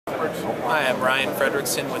Hi, I'm Ryan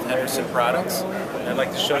Fredrickson with Henderson Products. And I'd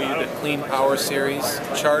like to show you the Clean Power Series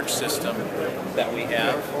charge system that we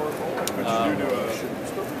have.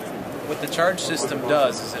 What the charge system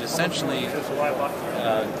does is it essentially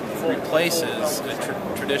replaces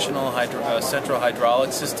a traditional central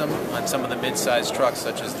hydraulic system on some of the mid-sized trucks,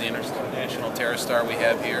 such as the International TerraStar we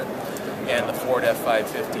have here and the Ford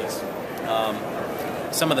F550s.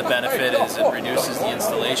 Some of the benefit is it reduces the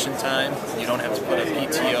installation time. You don't have to put a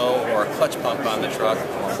PTO or a clutch pump on the truck,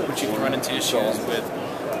 which you can run into issues with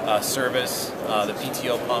service. The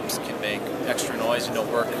PTO pumps can make extra noise and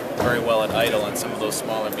don't work very well at idle on some of those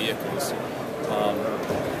smaller vehicles.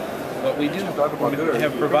 What we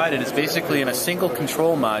have provided is basically in a single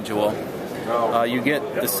control module, you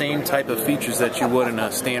get the same type of features that you would in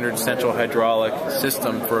a standard central hydraulic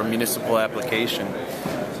system for a municipal application.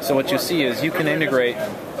 So what you see is you can integrate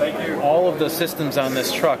all of the systems on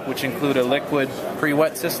this truck, which include a liquid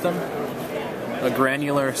pre-wet system, a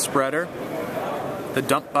granular spreader, the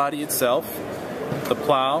dump body itself, the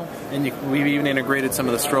plow, and we've even integrated some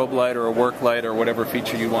of the strobe light or a work light or whatever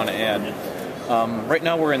feature you want to add. Right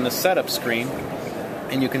now we're in the setup screen,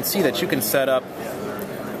 and you can see that you can set up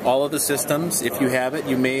all of the systems. If you have it,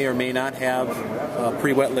 you may or may not have a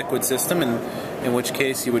pre-wet liquid system, in which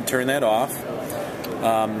case you would turn that off.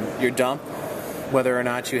 Your dump, whether or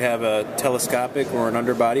not you have a telescopic or an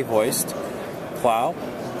underbody hoist, plow,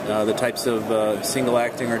 the types of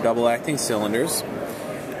single-acting or double-acting cylinders,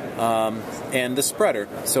 and the spreader.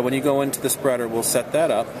 So when you go into the spreader, we'll set that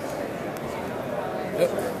up.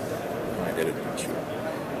 I did it.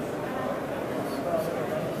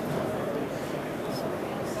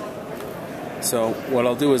 So what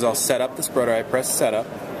I'll do is I'll set up the spreader. I press setup,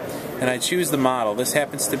 and I choose the model. This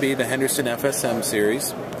happens to be the Henderson FSM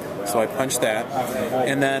series, so I punch that.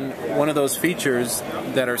 And then one of those features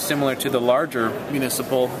that are similar to the larger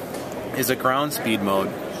municipal is a ground speed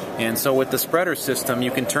mode. And so with the spreader system,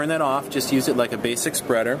 you can turn that off, just use it like a basic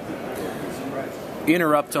spreader.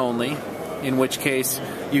 Interrupt only, in which case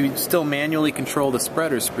you still manually control the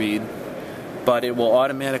spreader speed, but it will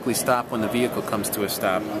automatically stop when the vehicle comes to a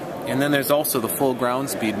stop. And then there's also the full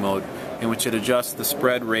ground speed mode, in which it adjusts the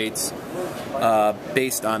spread rates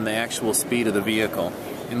based on the actual speed of the vehicle.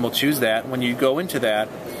 And we'll choose that. When you go into that,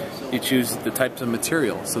 you choose the types of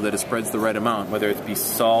material so that it spreads the right amount, whether it be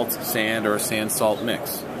salt, sand, or a sand-salt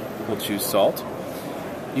mix. We'll choose salt.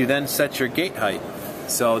 You then set your gate height.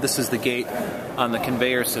 So this is the gate on the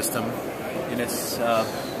conveyor system, and it's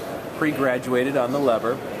pre-graduated on the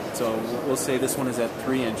lever. So we'll say this one is at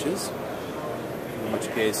 3 inches, in which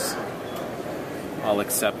case I'll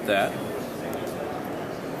accept that.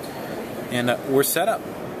 And we're set up,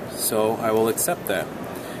 so I will accept that.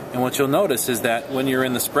 And what you'll notice is that when you're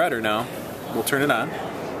in the spreader now, we'll turn it on.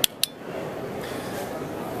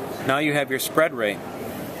 Now you have your spread rate,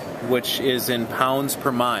 which is in pounds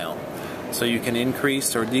per mile. So you can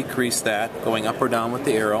increase or decrease that going up or down with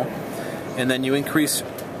the arrow. And then you increase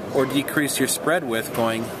or decrease your spread width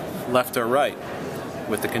going left or right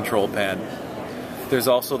with the control pad. There's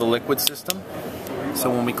also the liquid system. So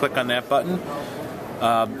when we click on that button,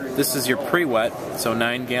 this is your pre-wet, so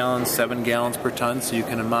 9 gallons, 7 gallons per ton, so you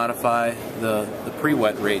can modify the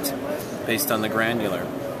pre-wet rate based on the granular.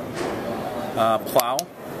 Plow.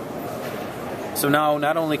 So now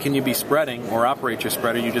not only can you be spreading or operate your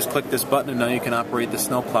spreader, you just click this button and now you can operate the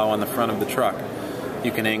snow plow on the front of the truck.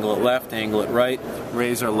 You can angle it left, angle it right,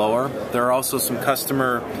 raise or lower. There are also some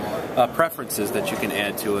customer preferences that you can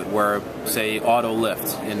add to it, where, say, auto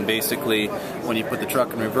lift, and basically when you put the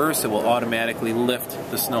truck in reverse, it will automatically lift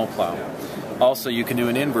the snowplow. Also, you can do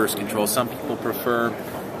an inverse control. Some people prefer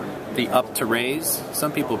the up to raise,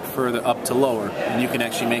 some people prefer the up to lower, and you can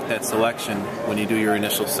actually make that selection when you do your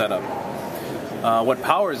initial setup. What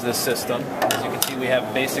powers this system, as you can see, we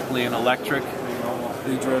have basically an electrically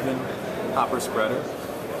driven hopper spreader.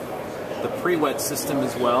 The pre-wet system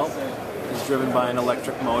as well is driven by an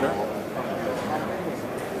electric motor.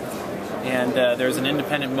 And there's an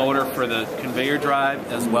independent motor for the conveyor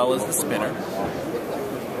drive as well as the spinner.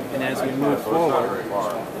 And as we move forward,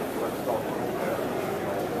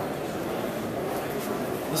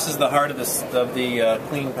 this is the heart of the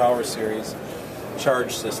Clean Power Series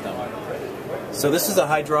charge system. So this is a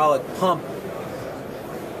hydraulic pump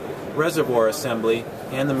reservoir assembly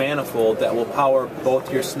and the manifold that will power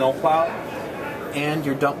both your snowplow and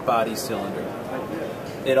your dump body cylinder.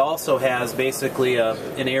 It also has basically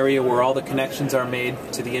an area where all the connections are made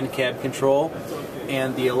to the in-cab control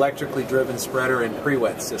and the electrically driven spreader and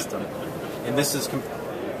pre-wet system. And this is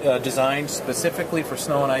designed specifically for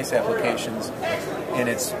snow and ice applications, and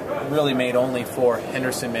it's really made only for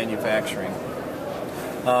Henderson manufacturing.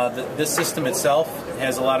 This system itself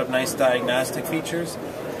has a lot of nice diagnostic features.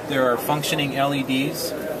 There are functioning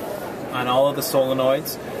LEDs on all of the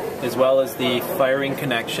solenoids, as well as the firing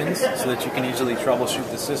connections, so that you can easily troubleshoot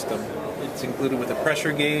the system. It's included with a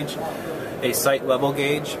pressure gauge, a site level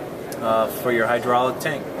gauge for your hydraulic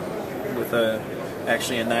tank, with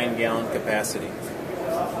actually a 9-gallon capacity.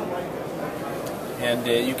 And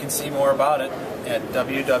you can see more about it at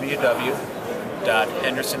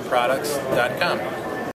www.hendersonproducts.com.